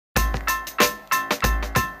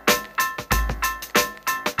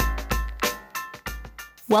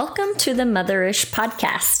Welcome to the Motherish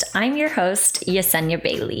Podcast. I'm your host, Yesenia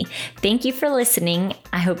Bailey. Thank you for listening.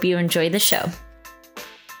 I hope you enjoy the show.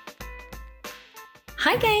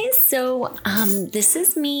 Hi guys. So this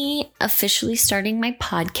is me officially starting my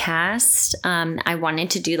podcast. I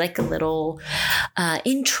wanted to do like a little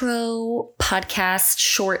intro podcast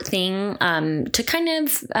short thing to kind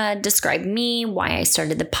of describe me, why I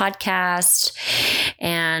started the podcast,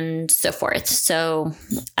 and so forth. So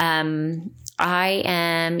I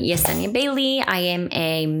am Yesenia Bailey. I am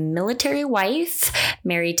a military wife,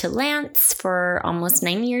 married to Lance for almost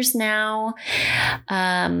 9 years now.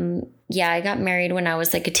 I got married when I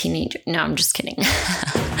was like a teenager. No, I'm just kidding.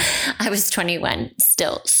 I was 21,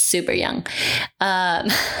 still super young.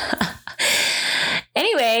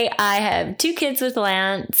 Anyway, I have 2 kids with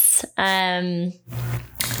Lance.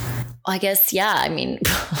 I guess,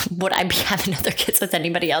 would I be having other kids with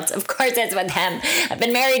anybody else? Of course it's with him. I've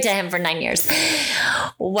been married to him for 9 years.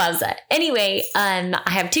 Wowza. Anyway, I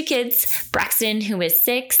have 2 kids, Braxton, who is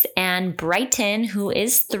 6, and Brighton, who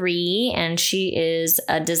is 3, and she is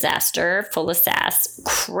a disaster, full of sass,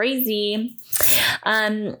 crazy.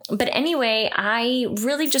 But anyway, I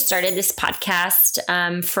really just started this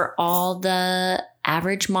podcast for all the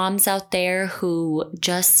average moms out there who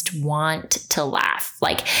just want to laugh.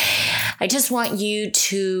 Like, I just want you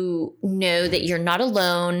to know that you're not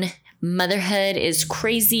alone. Motherhood is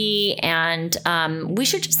crazy, and we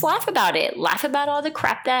should just laugh about it. Laugh about all the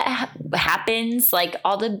crap that happens, like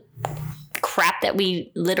all the crap that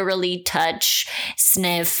we literally touch,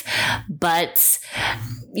 sniff, butts,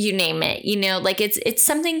 you name it. You know, like it's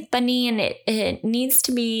something funny, and it needs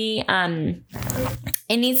to be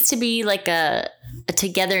like a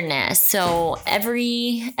togetherness. So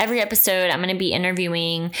every episode, I'm going to be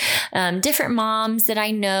interviewing different moms that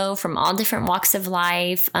I know from all different walks of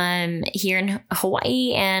life here in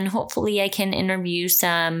Hawaii, and hopefully I can interview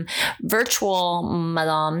some virtual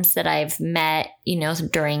moms that I've met,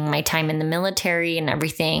 during my time in the military and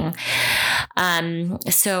everything.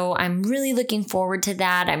 So I'm really looking forward to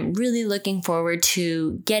that. I'm really looking forward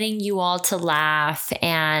to getting you all to laugh.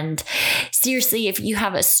 And seriously, if you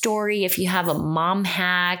have a story, if you have a mom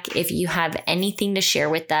hack, if you have anything to share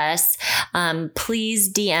with us,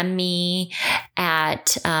 please DM me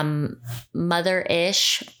at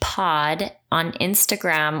Motherish Pod on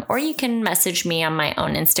Instagram, or you can message me on my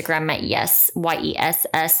own Instagram at YESS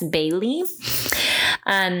Bailey.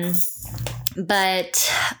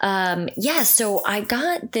 So I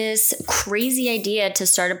got this crazy idea to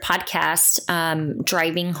start a podcast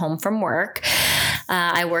driving home from work.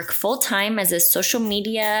 I work full time as a social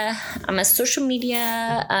media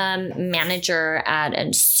manager at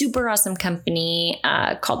a super awesome company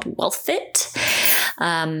called WealthFit.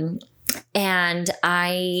 And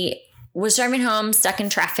I was driving home, stuck in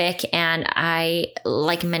traffic, and I,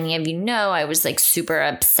 like many of you know, I was like super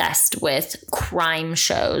obsessed with crime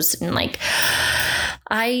shows, and like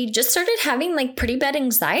I just started having like pretty bad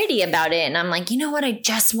anxiety about it. And I'm like, you know what? I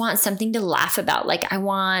just want something to laugh about. Like I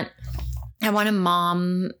want a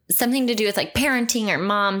mom, something to do with like parenting or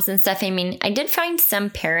moms and stuff. I mean, I did find some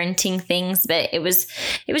parenting things, but it was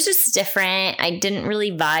just different. I didn't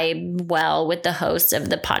really vibe well with the host of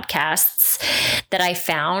the podcasts that I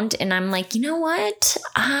found. And I'm like, you know what?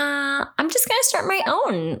 I'm just going to start my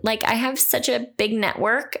own. Like I have such a big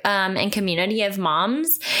network and community of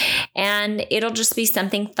moms, and it'll just be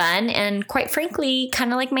something fun. And quite frankly,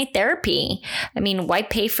 kind of like my therapy. I mean, why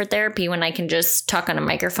pay for therapy when I can just talk on a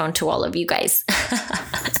microphone to all of you guys?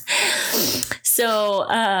 So,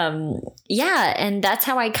 and that's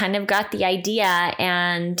how I kind of got the idea.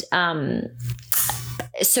 And,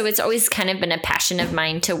 so it's always kind of been a passion of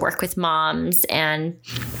mine to work with moms and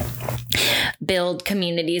build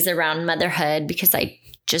communities around motherhood, because I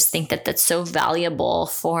just think that that's so valuable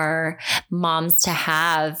for moms to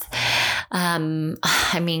have.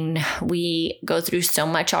 We go through so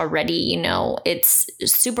much already, it's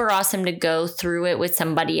super awesome to go through it with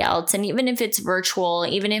somebody else. And even if it's virtual,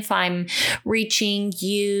 even if I'm reaching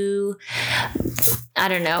you, I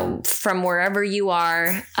don't know, from wherever you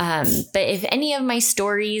are. But if any of my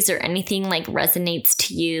stories or anything like resonates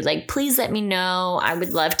to you, like, please let me know. I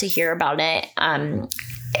would love to hear about it.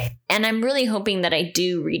 And I'm really hoping that I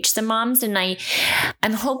do reach the moms, and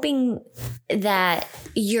I'm hoping that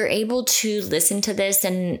you're able to listen to this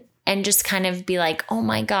and just kind of be like, oh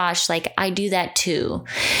my gosh, like I do that too.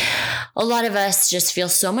 A lot of us just feel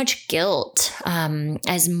so much guilt.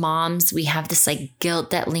 As moms, we have this like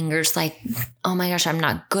guilt that lingers like, oh my gosh, I'm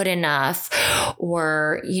not good enough,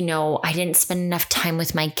 or, I didn't spend enough time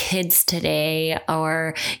with my kids today,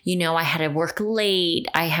 or, I had to work late.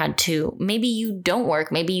 Maybe you don't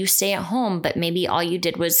work, maybe you stay at home, but maybe all you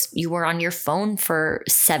did was you were on your phone for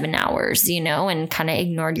 7 hours, and kind of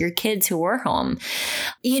ignored your kids who were home.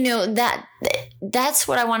 That's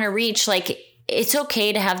what I want to reach. Like, it's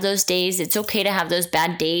okay to have those days. It's okay to have those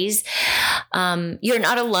bad days. You're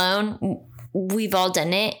not alone. We've all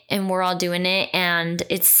done it, and we're all doing it. And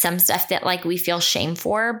it's some stuff that like we feel shame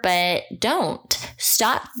for, but don't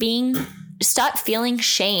stop feeling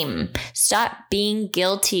shame. Stop being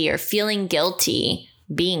guilty or feeling guilty.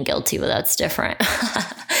 Being guilty, well, that's different.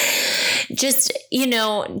 Just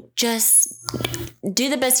do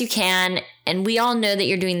the best you can. And we all know that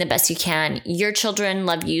you're doing the best you can. Your children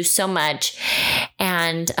love you so much.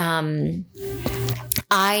 And,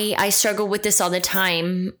 I struggle with this all the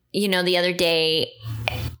time. The other day,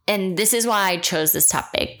 and this is why I chose this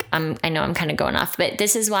topic. I know I'm kind of going off, but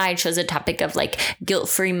this is why I chose a topic of like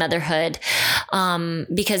guilt-free motherhood.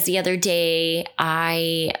 Because the other day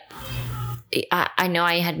I know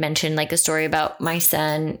I had mentioned like a story about my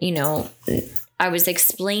son. I was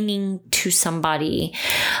explaining to somebody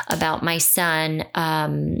about my son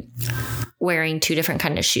wearing 2 different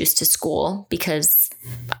kind of shoes to school because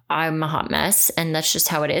I'm a hot mess, and that's just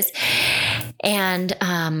how it is. And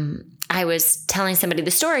I was telling somebody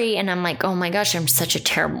the story, and I'm like, oh my gosh, I'm such a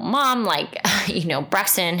terrible mom. Like,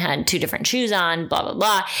 Braxton had 2 different shoes on, blah, blah,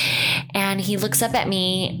 blah. And he looks up at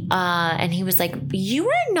me and he was like, you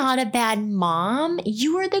are not a bad mom.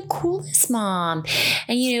 You are the coolest mom.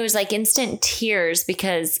 And, it was like instant tears,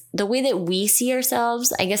 because the way that we see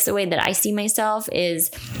ourselves, I guess the way that I see myself is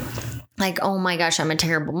like, oh my gosh, I'm a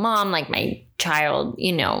terrible mom. Like my child,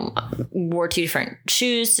 wore 2 different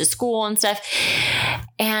shoes to school and stuff.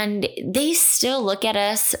 And they still look at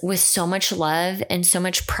us with so much love and so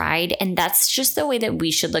much pride. And that's just the way that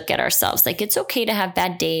we should look at ourselves. Like, it's okay to have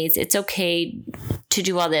bad days. It's okay to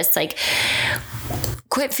do all this. Like,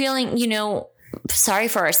 quit feeling, sorry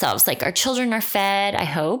for ourselves. Like, our children are fed, I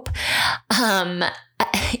hope.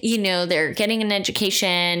 They're getting an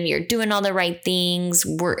education. You're doing all the right things.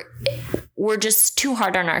 We're just too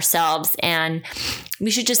hard on ourselves, and we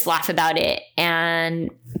should just laugh about it and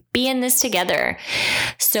be in this together.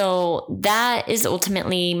 So that is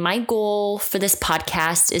ultimately my goal for this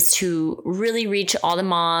podcast, is to really reach all the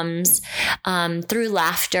moms through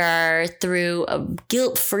laughter, through a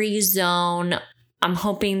guilt-free zone. I'm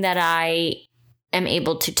hoping that I am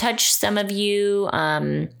able to touch some of you,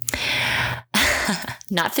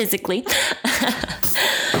 not physically.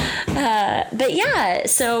 But yeah,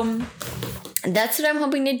 so that's what I'm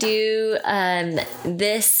hoping to do.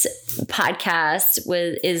 This podcast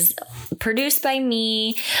is produced by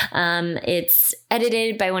me. It's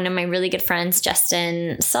edited by one of my really good friends,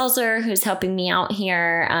 Justin Salzer, who's helping me out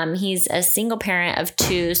here. He's a single parent of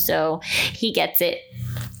 2, so he gets it.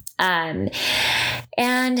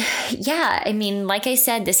 And yeah, I mean, like I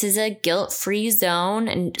said, this is a guilt-free zone.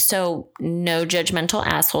 And so no judgmental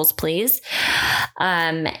assholes, please.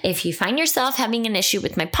 If you find yourself having an issue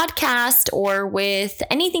with my podcast or with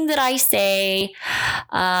anything that I say,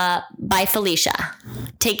 bye, Felicia.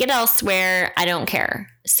 Take it elsewhere. I don't care.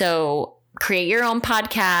 So create your own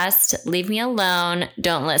podcast, leave me alone,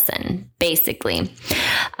 don't listen, basically.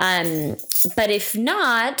 But if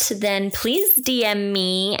not, then please DM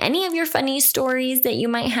me any of your funny stories that you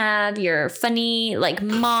might have, your funny like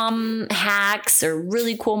mom hacks or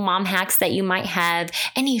really cool mom hacks that you might have,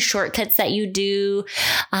 any shortcuts that you do.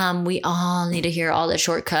 We all need to hear all the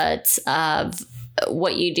shortcuts of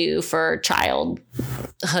what you do for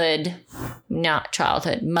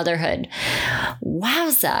motherhood.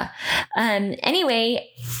 Wowza. Anyway,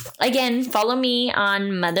 again, follow me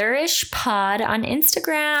on Motherish Pod on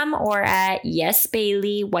Instagram, or at Yes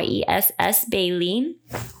Bailey, YESS Bailey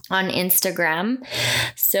on Instagram.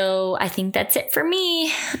 So I think that's it for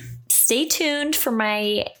me. Stay tuned for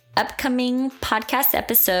my upcoming podcast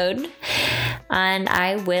episode, and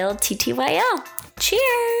I will TTYL.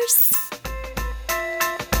 Cheers.